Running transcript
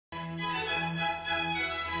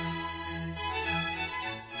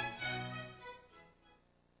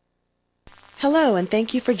Hello, and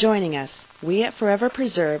thank you for joining us. We at Forever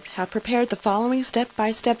Preserved have prepared the following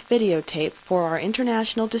step-by-step videotape for our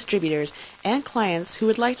international distributors and clients who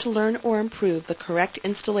would like to learn or improve the correct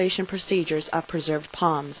installation procedures of preserved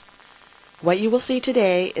palms. What you will see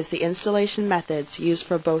today is the installation methods used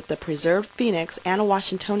for both the preserved Phoenix and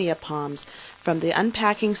Washingtonia palms, from the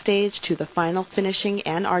unpacking stage to the final finishing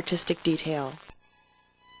and artistic detail.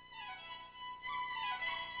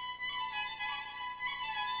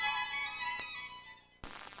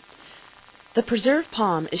 The preserved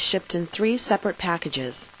palm is shipped in 3 separate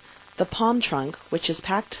packages: the palm trunk, which is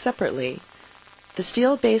packed separately, the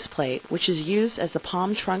steel base plate, which is used as the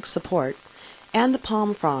palm trunk support, and the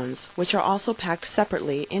palm fronds, which are also packed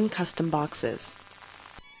separately in custom boxes.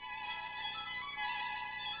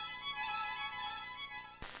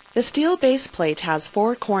 The steel base plate has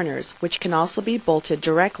 4 corners, which can also be bolted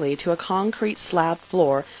directly to a concrete slab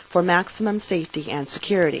floor for maximum safety and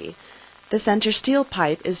security. The center steel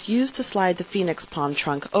pipe is used to slide the Phoenix palm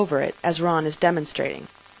trunk over it, as Ron is demonstrating.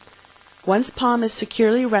 Once palm is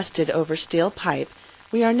securely rested over steel pipe,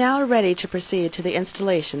 we are now ready to proceed to the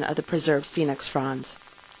installation of the preserved Phoenix fronds.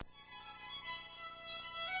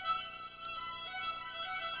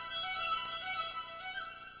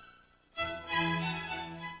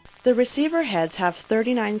 The receiver heads have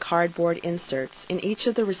 39 cardboard inserts in each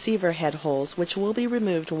of the receiver head holes, which will be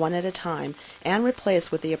removed one at a time and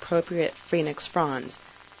replaced with the appropriate Phoenix fronds.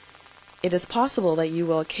 It is possible that you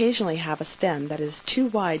will occasionally have a stem that is too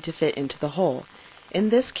wide to fit into the hole. In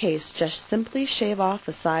this case, just simply shave off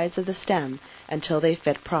the sides of the stem until they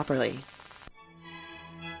fit properly.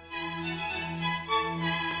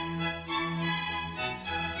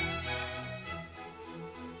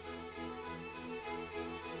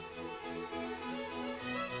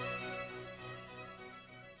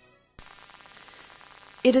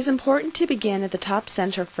 It is important to begin at the top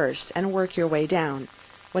center first and work your way down.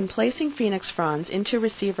 When placing Phoenix fronds into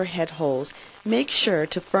receiver head holes, make sure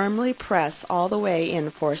to firmly press all the way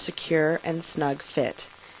in for a secure and snug fit.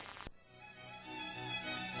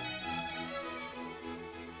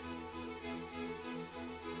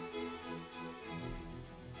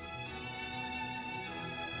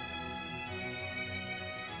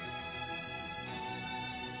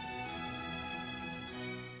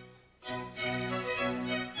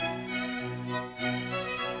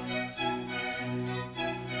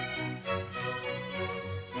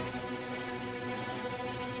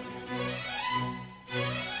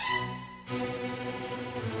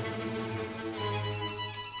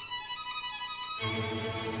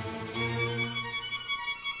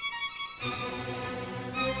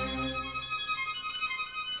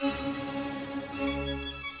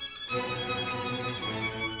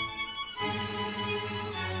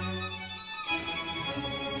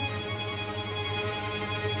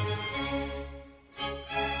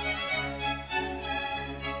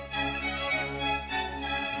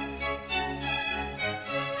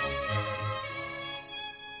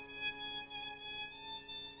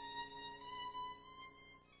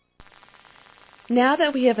 Now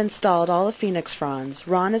that we have installed all the Phoenix fronds,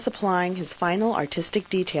 Ron is applying his final artistic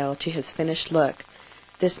detail to his finished look.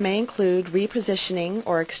 This may include repositioning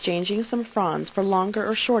or exchanging some fronds for longer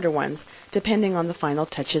or shorter ones, depending on the final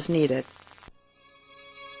touches needed.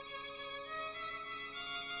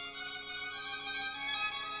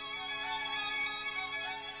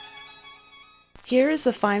 Here is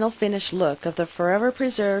the final finished look of the forever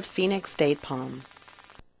preserved Phoenix date palm.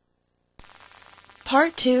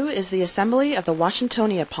 Part 2 is the assembly of the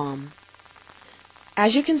Washingtonia palm.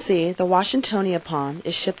 As you can see, the Washingtonia palm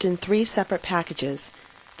is shipped in 3 separate packages: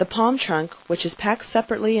 the palm trunk, which is packed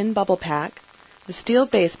separately in bubble pack, the steel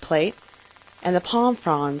base plate, and the palm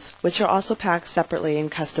fronds, which are also packed separately in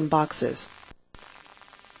custom boxes.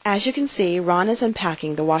 As you can see, Ron is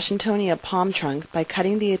unpacking the Washingtonia palm trunk by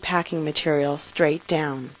cutting the packing material straight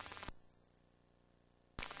down.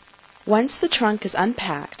 Once the trunk is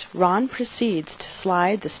unpacked, Ron proceeds to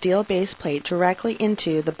slide the steel base plate directly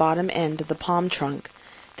into the bottom end of the palm trunk.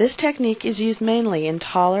 This technique is used mainly in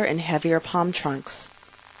taller and heavier palm trunks.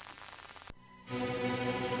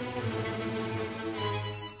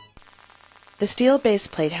 The steel base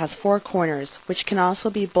plate has 4 corners, which can also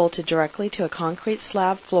be bolted directly to a concrete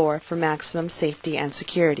slab floor for maximum safety and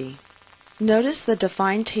security. Notice the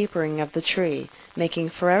defined tapering of the tree, making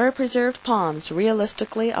forever preserved palms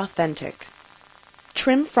realistically authentic.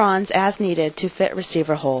 Trim fronds as needed to fit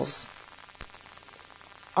receiver holes.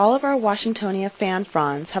 All of our Washingtonia fan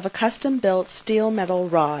fronds have a custom-built steel metal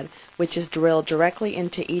rod, which is drilled directly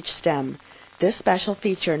into each stem. This special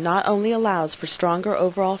feature not only allows for stronger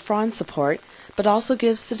overall frond support, but also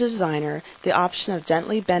gives the designer the option of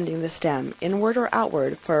gently bending the stem inward or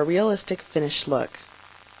outward for a realistic finished look.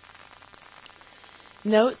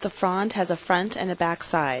 Note the frond has a front and a back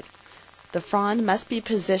side. The frond must be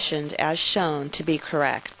positioned as shown to be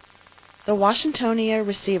correct. The Washingtonia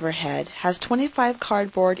receiver head has 25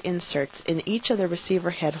 cardboard inserts in each of the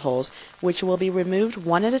receiver head holes, which will be removed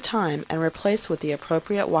one at a time and replaced with the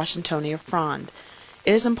appropriate Washingtonia frond.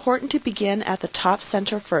 It is important to begin at the top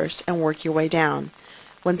center first and work your way down.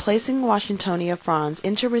 When placing Washingtonia fronds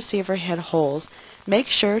into receiver head holes, make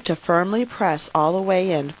sure to firmly press all the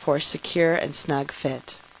way in for a secure and snug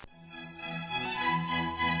fit.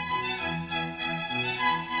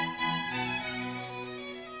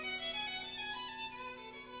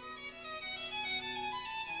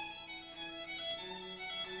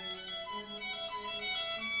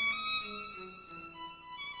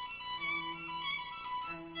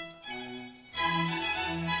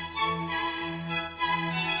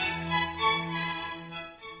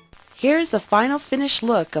 Here is the final finished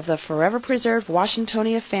look of the forever preserved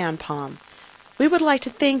Washingtonia Fan Palm. We would like to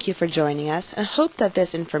thank you for joining us and hope that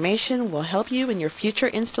this information will help you in your future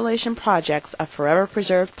installation projects of forever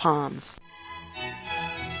preserved palms.